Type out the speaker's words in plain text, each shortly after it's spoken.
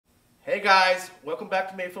Hey guys, welcome back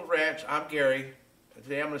to Mayfield Ranch. I'm Gary. And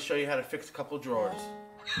today I'm going to show you how to fix a couple of drawers.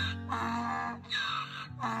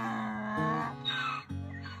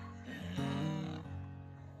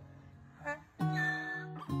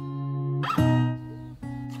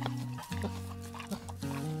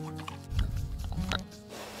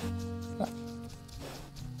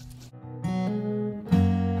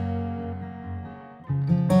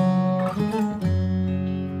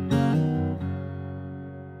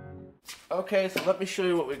 Okay, so let me show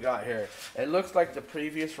you what we got here. It looks like the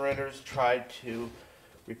previous renters tried to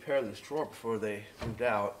repair this drawer before they moved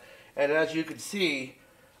out. And as you can see,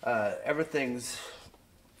 everything's,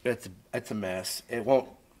 it's a mess. It won't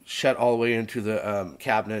shut all the way into the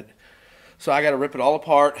cabinet. So I got to rip it all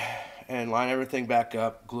apart and line everything back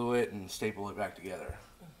up, glue it, and staple it back together.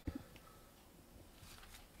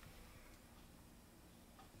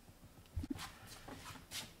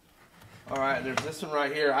 Alright, there's this one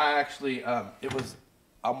right here. I actually, it was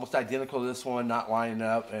almost identical to this one, not lining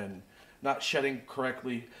up and not shutting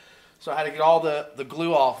correctly. So I had to get all the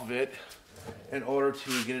glue off of it in order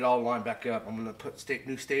to get it all lined back up. I'm going to put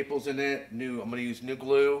new staples in it. I'm going to use new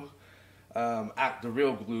glue, the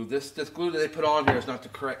real glue. This glue that they put on here is not the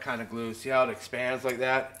correct kind of glue. See how it expands like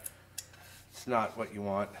that? It's not what you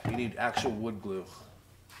want. You need actual wood glue.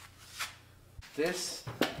 This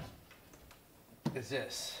is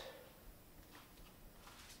this.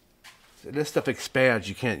 So this stuff expands.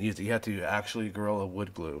 You can't use it. You have to actually Gorilla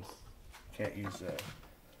wood glue. You can't use the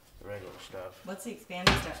regular stuff. What's the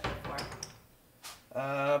expanding stuff good for?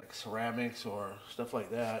 Like ceramics or stuff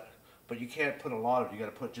like that. But you can't put a lot of it. You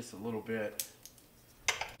got to put just a little bit.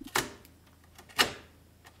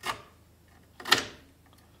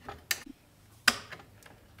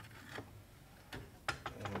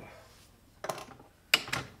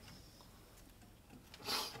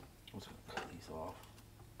 Let's cut these off.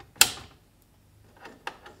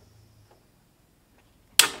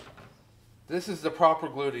 This is the proper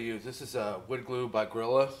glue to use. This is wood glue by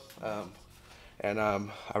Gorilla, and I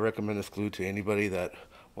recommend this glue to anybody that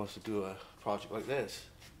wants to do a project like this.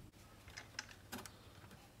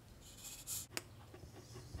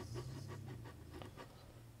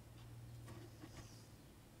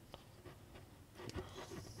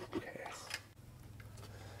 Okay.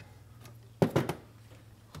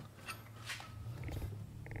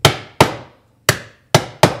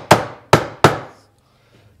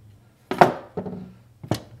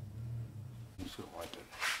 Like it.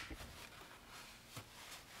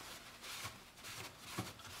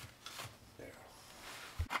 There.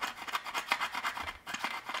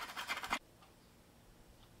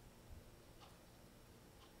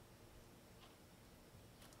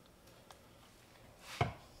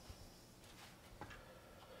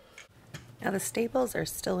 Now the staples are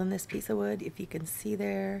still in this piece of wood, if you can see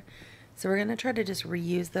there. So we're going to try to just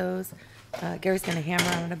reuse those. Gary's going to hammer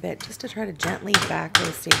on it a bit just to try to gently back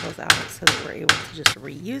those staples out so that we're able to just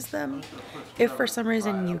reuse them. If for some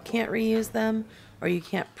reason you can't reuse them or you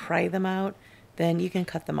can't pry them out, then you can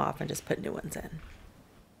cut them off and just put new ones in.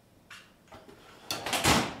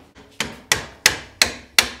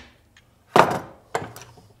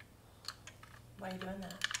 Why are you doing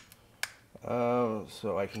that?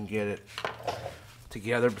 So I can get it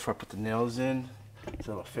together before I put the nails in.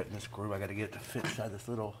 So it'll fit in this groove. I got to get it to fit inside this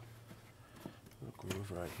little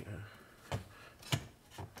groove right here.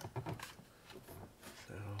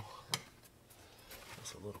 So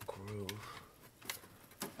that's a little groove.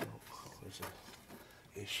 Oh, there's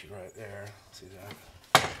an issue right there. See that?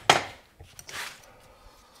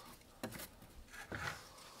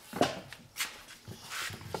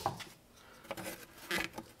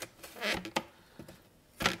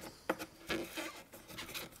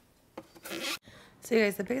 So you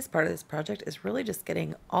guys, the biggest part of this project is really just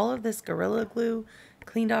getting all of this Gorilla Glue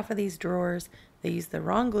cleaned off of these drawers. They used the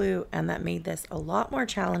wrong glue, and that made this a lot more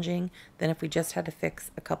challenging than if we just had to fix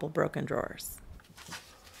a couple broken drawers.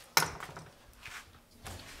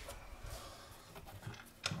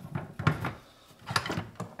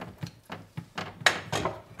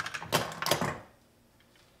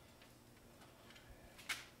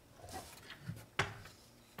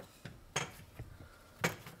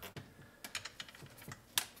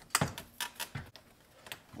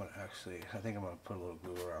 Actually, I think I'm going to put a little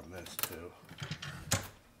glue around this too.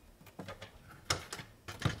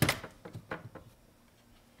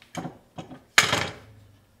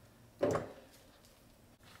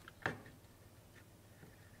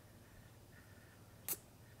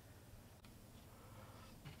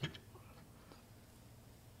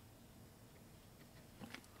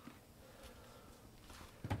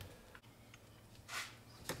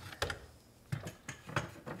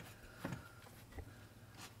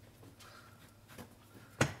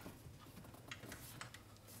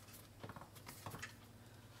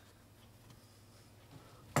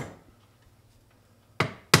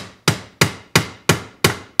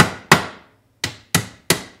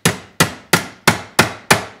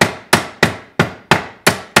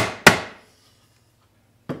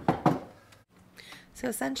 So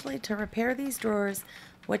essentially, to repair these drawers,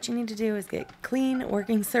 what you need to do is get clean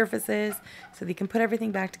working surfaces so that you can put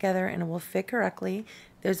everything back together and it will fit correctly.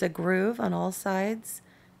 There's a groove on all sides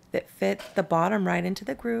that fit the bottom right into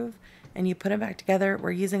the groove, and you put them back together. We're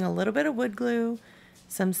using a little bit of wood glue,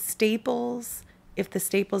 some staples if the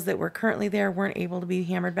staples that were currently there weren't able to be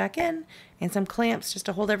hammered back in, and some clamps just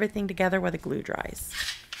to hold everything together while the glue dries.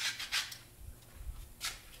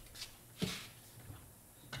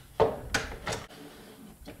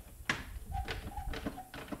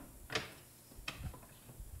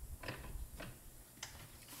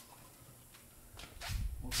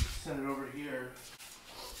 We'll just set it over here.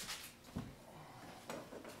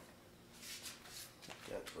 Let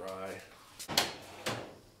that dry.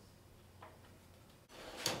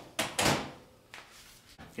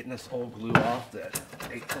 Getting this old glue off that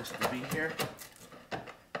ain't supposed to be here.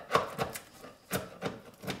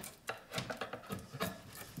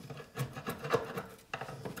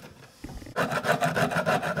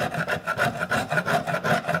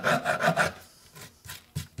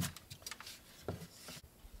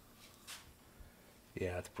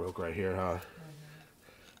 Yeah, it's broke right here, huh?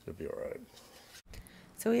 It'll be all right.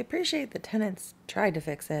 So we appreciate the tenants tried to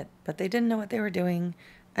fix it, but they didn't know what they were doing,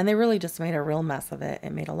 and they really just made a real mess of it.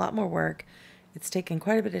 It made a lot more work. It's taken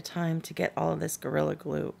quite a bit of time to get all of this Gorilla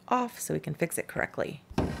Glue off so we can fix it correctly.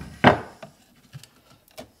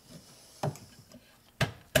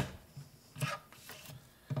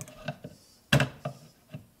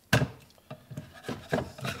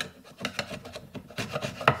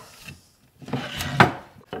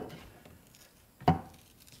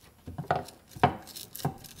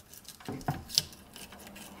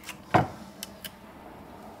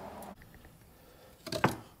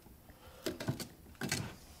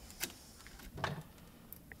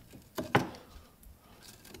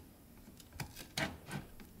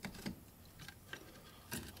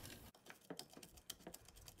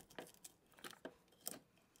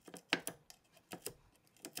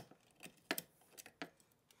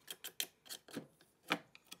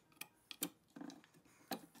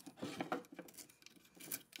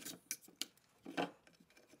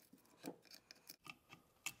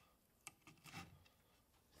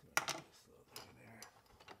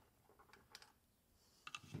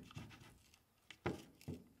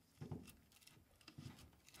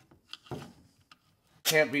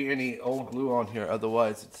 Can't be any old glue on here,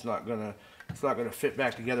 otherwise it's not gonna fit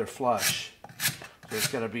back together flush. So it's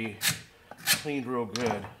gotta be cleaned real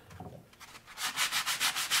good.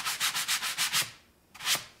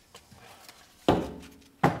 Alright.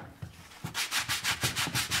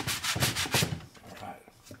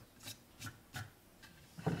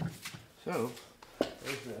 So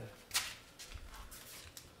there's the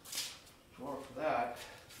drawer for that.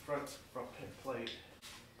 Front plate.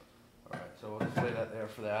 Alright, so we'll just lay that there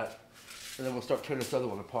for that. And then we'll start tearing this other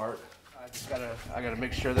one apart. I gotta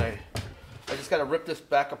make sure I just gotta rip this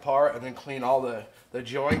back apart and then clean all the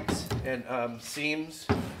joints and seams,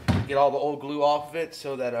 get all the old glue off of it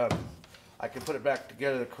so that I can put it back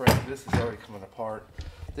together correctly. This is already coming apart.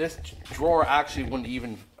 This drawer actually wouldn't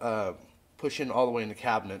even push in all the way in the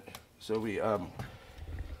cabinet. So we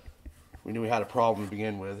knew we had a problem to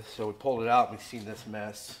begin with. So we pulled it out and we've seen this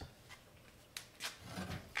mess.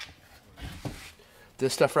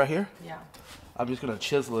 This stuff right here? Yeah. I'm just gonna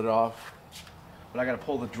chisel it off, but I gotta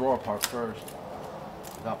pull the drawer apart first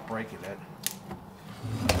without breaking it.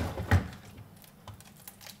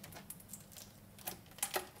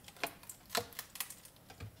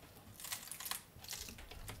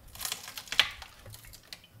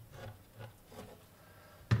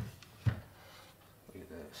 Look at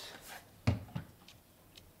this.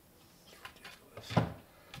 Ridiculous. I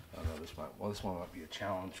don't know, this one might be a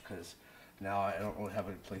challenge because now I don't really have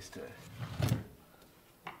any place to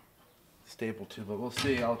staple to, but we'll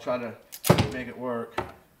see. I'll try to make it work.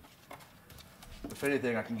 If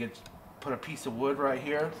anything, I can put a piece of wood right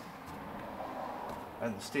here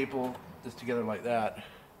and staple this together like that.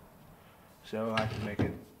 So I can make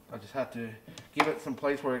it, I just have to give it some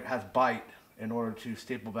place where it has bite in order to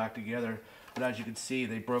staple back together. But as you can see,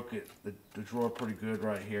 they broke it, the drawer pretty good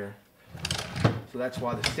right here. So that's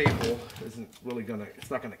why the staple isn't really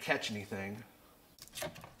it's not gonna catch anything.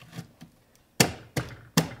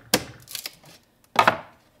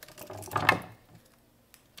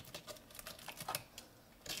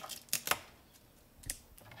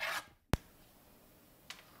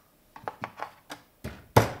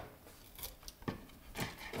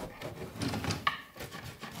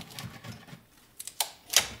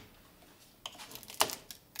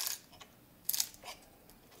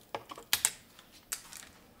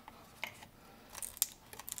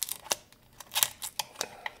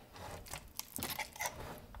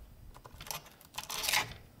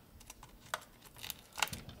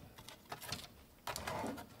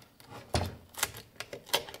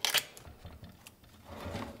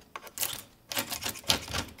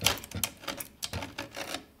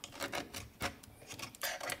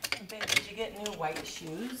 white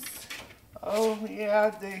shoes. Oh yeah,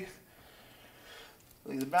 they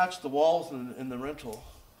matched the walls in the rental.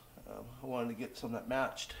 I wanted to get some that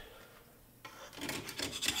matched.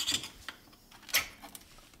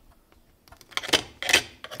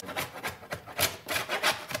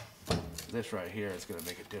 This right here is going to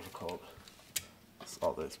make it difficult. It's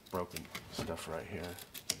all this broken stuff right here.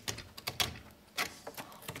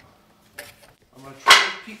 I'm going to trim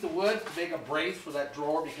this piece of wood to make a brace for that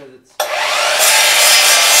drawer because it's...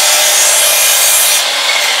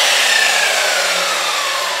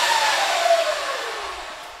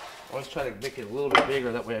 I always try to make it a little bit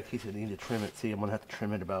bigger, that way in case I need to trim it. See, I'm going to have to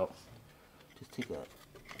trim it about, just take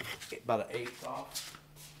about an 1/8 off.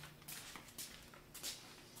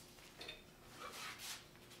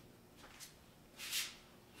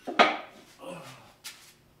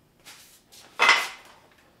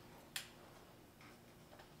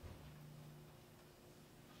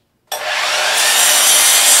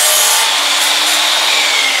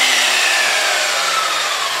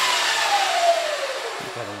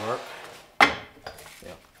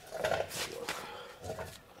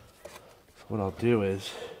 What I'll do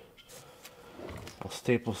is I'll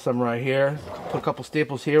staple some right here, put a couple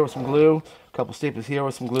staples here with some glue, a couple staples here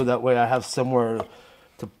with some glue. That way I have somewhere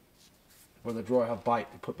to where the drawer have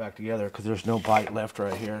bite to put back together, because there's no bite left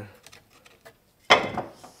right here.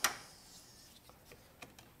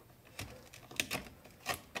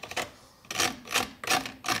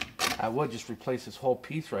 I would just replace this whole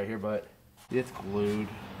piece right here, but it's glued.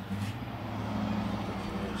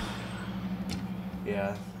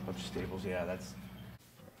 Yeah, a bunch of staples. Yeah, that's...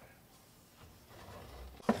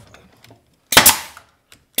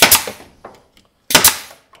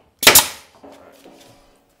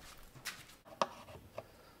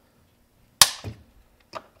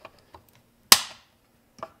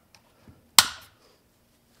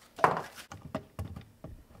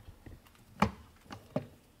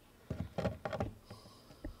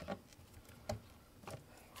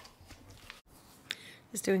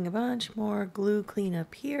 Just doing a bunch more glue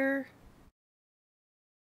cleanup here.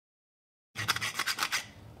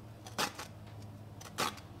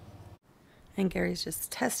 And Gary's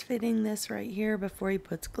just test fitting this right here before he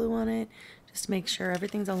puts glue on it, just to make sure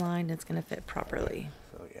everything's aligned and it's going to fit properly.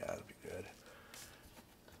 So yeah, that'll be good.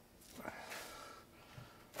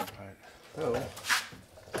 All right. So,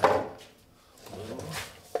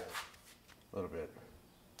 a little bit.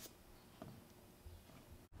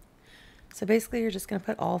 So basically you're just going to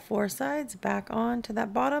put all 4 sides back on to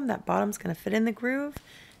that bottom. That bottom's going to fit in the groove.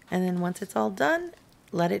 And then once it's all done,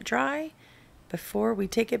 let it dry before we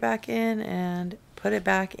take it back in and put it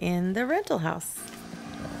back in the rental house.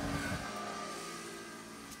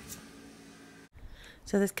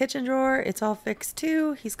 So this kitchen drawer, it's all fixed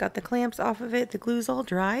too. He's got the clamps off of it. The glue's all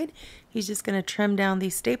dried. He's just going to trim down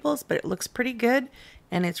these staples, but it looks pretty good.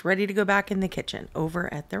 And it's ready to go back in the kitchen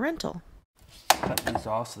over at the rental. Cut these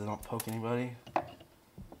off so they don't poke anybody.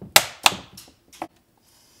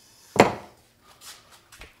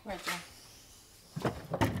 Right there.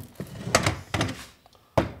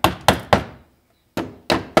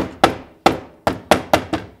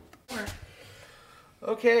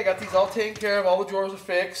 Okay, I got these all taken care of. All the drawers are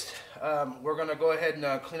fixed. We're going to go ahead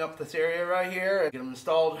and clean up this area right here and get them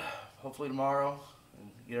installed hopefully tomorrow and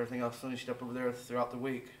get everything else finished up over there throughout the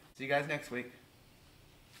week. See you guys next week.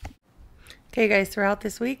 Okay guys, throughout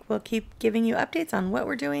this week, we'll keep giving you updates on what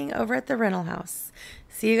we're doing over at the rental house.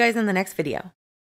 See you guys in the next video.